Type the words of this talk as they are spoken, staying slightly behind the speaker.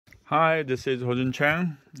Hi, this is Hojun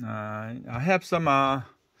Chang. I have some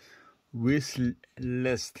wish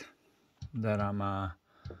list that I'm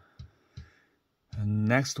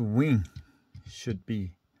next wing should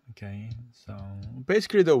be. Okay, so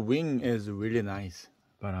basically the wing is really nice,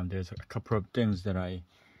 but there's a couple of things that I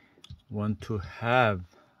want to have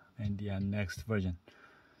in the next version.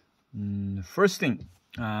 First thing,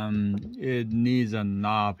 it needs a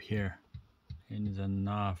knob here. It needs a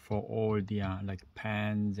knob for all the like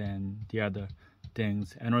pans and the other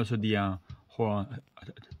things, and also the whole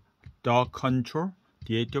dock control,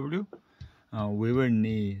 DAW. We will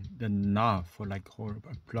need the knob for like whole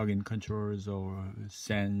plug-in controls or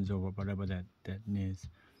sense or whatever that needs.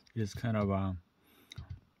 It's kind of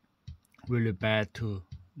really bad to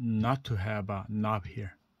not to have a knob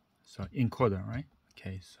here. So encoder, right?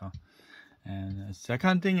 Okay, so and the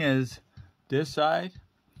second thing is this side.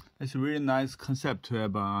 It's a really nice concept to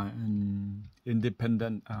have an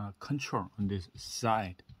independent control on this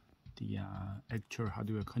side, the actual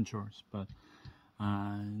hardware controls. But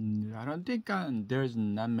I don't think there's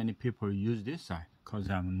not many people use this side because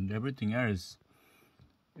everything else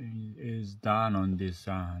is done on these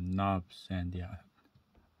knobs and the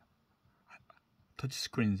touch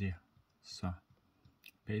screens here. So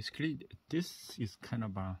basically, this is kind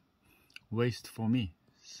of a waste for me.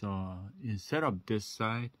 So instead of this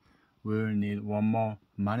side, we'll need one more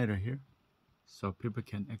monitor here, so people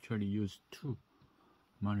can actually use two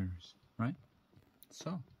monitors, right?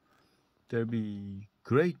 So that'll be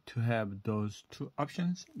great to have those two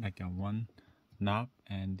options, like one knob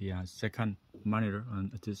and the second monitor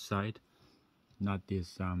on this side, not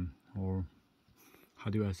this or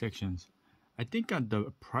hardware sections. I think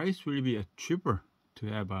the price will be cheaper to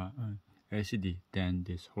have a LCD than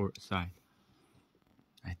this whole side,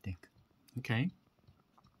 I think. Okay.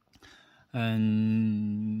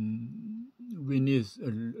 And we need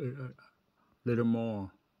a little more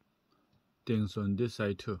things on this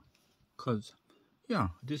side too, because yeah,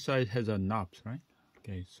 this side has a knobs, right?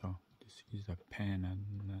 Okay, so this is a pen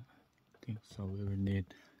and thing, so we will need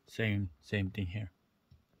same thing here.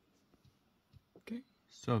 Okay,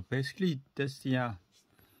 so basically that's the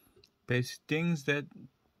basic things that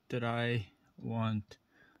I want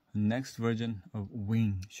next version of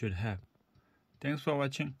Wing should have. Thanks for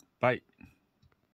watching. Bye.